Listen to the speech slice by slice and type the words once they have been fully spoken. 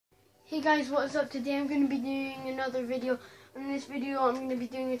Hey guys, what's up? Today I'm going to be doing another video. In this video I'm going to be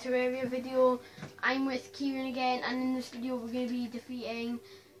doing a Terraria video. I'm with Kieran again, and in this video we're going to be defeating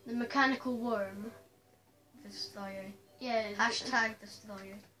the mechanical worm. Destroyer. Yeah. Hashtag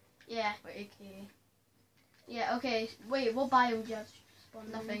destroyer. Yeah. Or AKA. Yeah, okay. Wait, what biome do you have to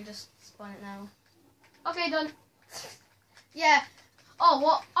spawn? Nothing, just spawn it now. Okay, done. Yeah. Oh,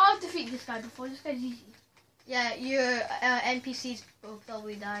 what? I'll defeat this guy before. This guy's easy. Yeah, your NPCs will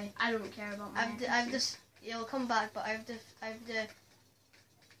probably die. I don't care about my I've just, you'll come back, but I've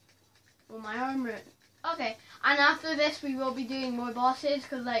well, my armor. Okay, and after this we will be doing more bosses,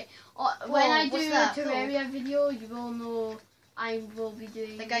 because like when I do a Terraria video, you will know I will be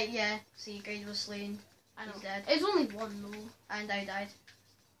doing. The guy, yeah. See, guy was slain. I know. He's dead. It's only one though. And I died.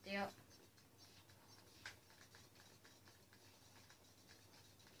 Yeah.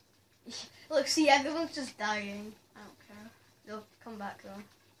 Look, see, everyone's just dying. I don't care. They'll come back though.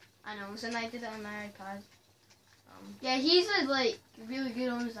 I know. So I did it on my iPad. Yeah, he's like really good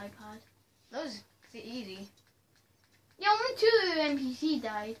on his iPad. That was easy. Yeah, only 2 NPC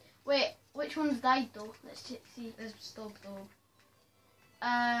died. Wait, which ones died though? Let's see. There's still though.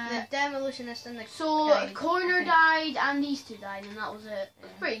 The The demolitionist and the Corner died and these 2 died, and that was it. It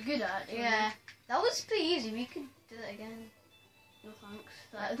was pretty good actually. Yeah, that was pretty easy. We could do it again. No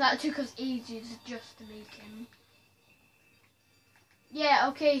thanks. That took us ages just to make him. Yeah,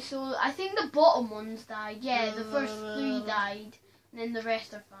 okay, so I think the bottom ones died. Yeah, the first 3 died, and then the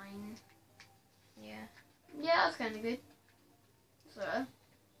rest are fine. Yeah. Yeah, that's kind of good. So,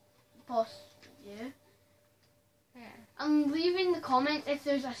 boss, yeah. Yeah. And leave in the comments if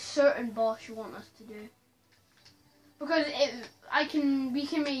there's a certain boss you want us to do. Because we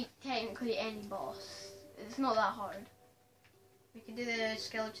can make technically any boss. It's not that hard. We could do the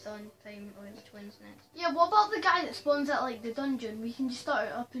skeleton thing or the twins next. Yeah, what about the guy that spawns at like the dungeon? We can just start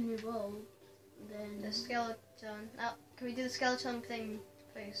it up in the world. Then The skeleton. Can we do the skeleton thing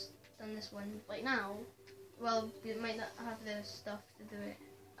first? Done this one. like now. Well, we might not have the stuff to do it.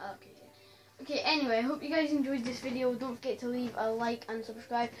 Okay. Okay, anyway, I hope you guys enjoyed this video. Don't forget to leave a like and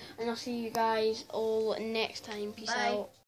subscribe, and I'll see you guys all next time. Peace Bye. out.